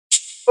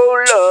Oh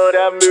Lord,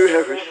 have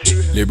mercy.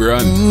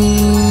 Libran.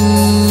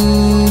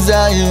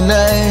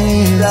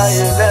 Zionize.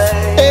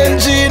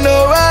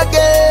 Ngeno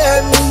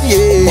again.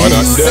 Yeah. What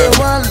up, them?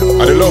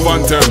 I the love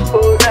anthem.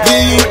 The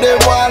youth them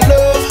want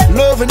love,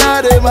 love in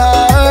them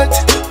heart,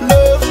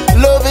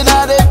 love in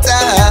them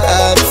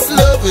thoughts,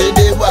 love with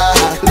them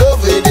walk,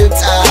 love with them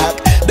talk.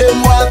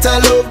 Them want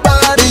a love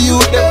body,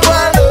 youth them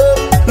want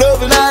love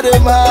in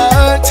them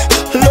heart,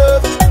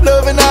 love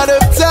in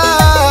them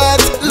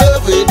thoughts,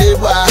 love with them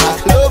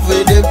walk, love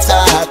with them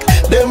talk.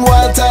 Them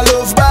want a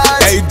love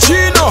body. Hey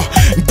Ngeno,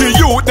 the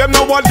youth them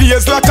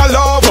nowadays like a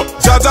love.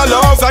 Jaja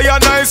love,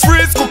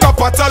 ZionnoizFreeze, cook a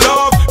pot of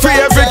love. For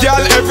every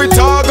girl, every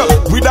tag,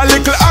 with a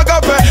little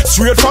agape,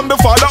 straight from the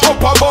father up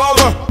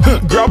above.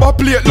 Grab a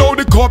plate, load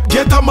the cup,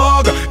 get a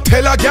mug.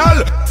 Tell a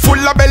girl,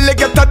 full of belly,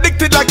 get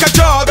addicted like a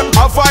jug.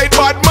 Avoid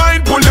bad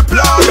mind, pull the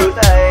plug.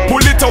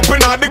 Pull it up in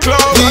the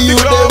club. The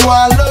youth them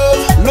want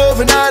love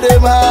in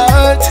them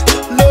heart,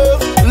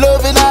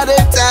 love in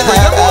them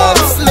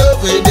thoughts,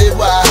 love with them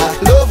walk,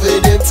 love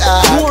with them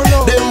talk.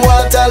 Them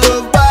want a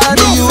love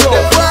body, you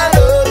them want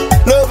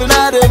love in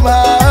them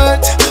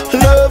heart,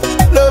 love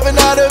in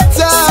them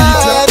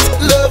thoughts,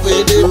 love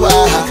with them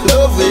walk,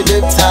 love with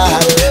them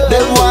talk.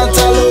 Them want a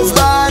love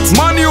body.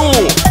 Man, you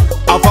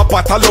have a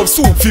pot of love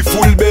soup for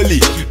full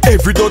belly.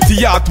 Every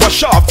dirty heart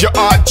wash off your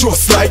heart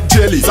just like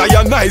jelly.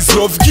 Zionize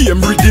love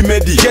game, Riddim.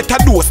 Get a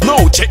dose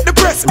now, check the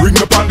press, ring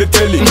up on the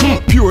telly.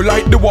 Pure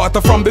like the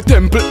water from the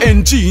temple.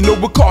 Ngeno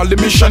we call the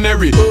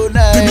missionary.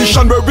 The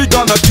mission where we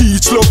gonna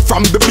teach love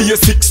from the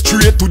basics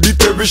straight to the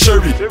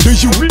tertiary. The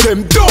youth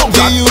them don't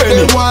got The youth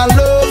penny. them want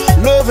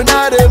love in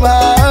them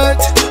heart,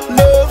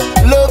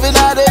 love in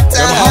them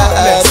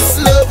thoughts,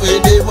 love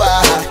with them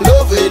walk,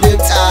 love with them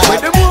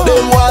talk.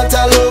 Them want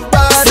a love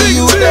body,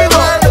 you them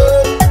want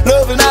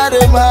love in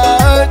them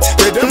heart,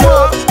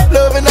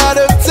 love in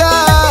them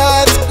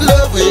thoughts,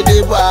 love with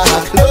them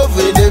walk, love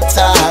with them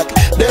talk.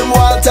 Them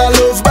want a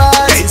love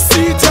body.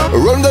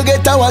 Run go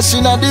get a wash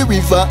in the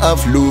river of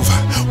love.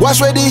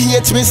 Wash where the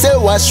hate, me say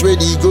wash where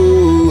the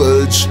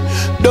grudge.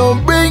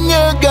 Don't bring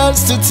your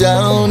guns to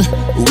town,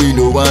 we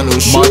no want no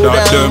showdown. Mad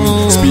at them,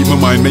 speak my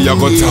mind, me a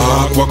go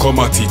talk, what come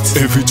at it.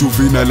 Every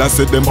juvenile I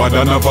said them bad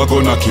and never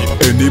gonna keep.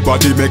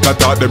 Anybody make a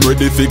talk, them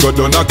ready figure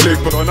done a clip.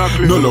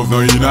 No love,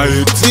 no inna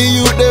it. The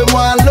youth them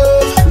want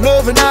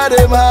love in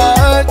them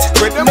heart,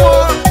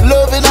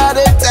 love in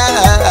them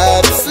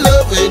thoughts,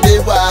 love with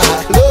them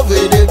walk, love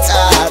with them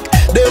talk.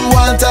 Them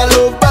want a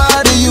love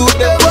body, youth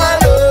them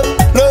want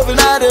love in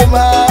them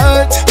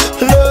heart,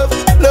 love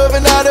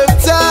in them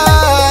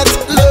thoughts,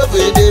 love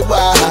with them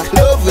walk,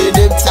 love with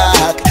them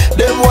talk.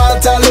 Them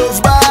want a love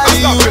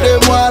body, youth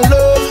them want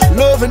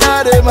love in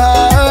them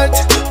heart,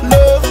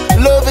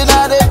 love in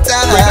them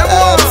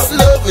thoughts,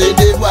 love with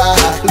them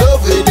walk,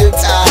 love with them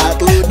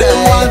talk. Them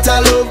want a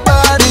love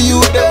body,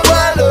 youth them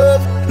want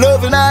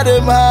love in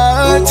them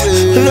heart,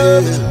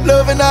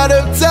 love in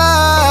them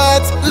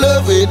thoughts,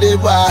 love with them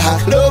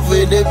walk, love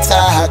with them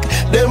talk.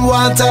 Them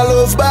want a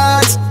love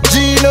body.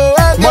 Ngeno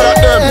again. Mad at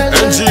them,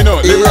 Ngeno,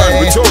 Libran,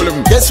 we told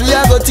them. Yes, we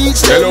are gonna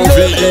teach them.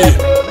 L-O-V-E,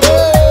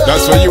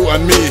 that's for you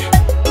and me.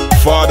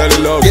 Fatherly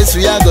love. Yes,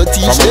 we are gonna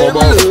teach them.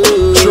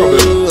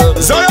 Trouble.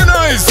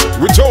 Zionize,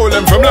 we told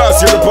them from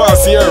last year to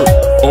past year.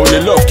 Only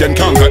love can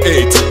conquer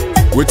hate.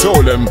 We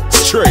told them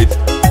straight.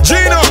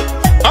 Ngeno,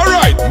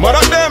 alright, mad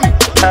at them.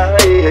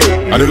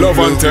 And the love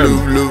anthem.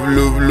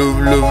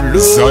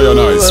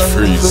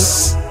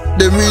 ZionnoizFreeze.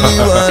 They really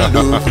want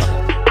love.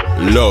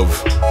 Love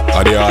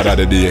at the heart of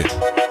the day.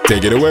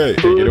 Take it away.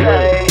 Take it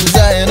away.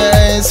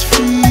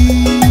 ZionnoizFreeze.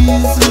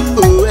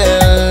 Oh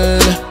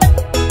well,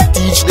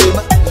 teach them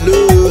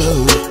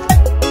love.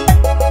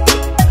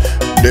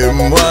 Them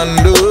want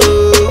love.